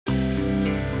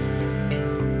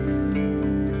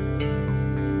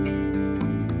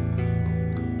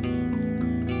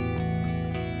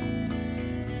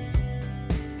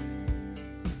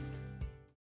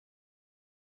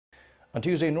On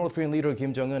Tuesday, North Korean leader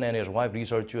Kim Jong-un and his wife Lee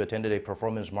Solju attended a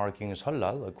performance marking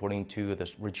Seollal. According to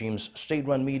the regime's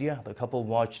state-run media, the couple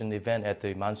watched an event at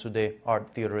the Mansudae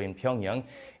Art Theater in Pyeongyang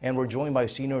and were joined by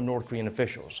senior North Korean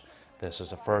officials. This is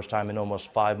the first time in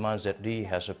almost 5 months that Lee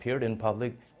has appeared in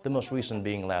public, the most recent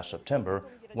being last September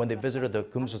when they visited the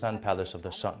Kumsusan Palace of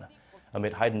the Sun.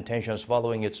 Amid heightened tensions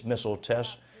following its missile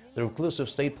test, the reclusive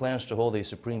state plans to hold a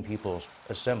Supreme People's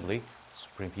Assembly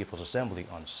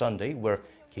on Sunday, where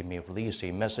Kim may release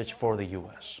a message for the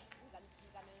U.S.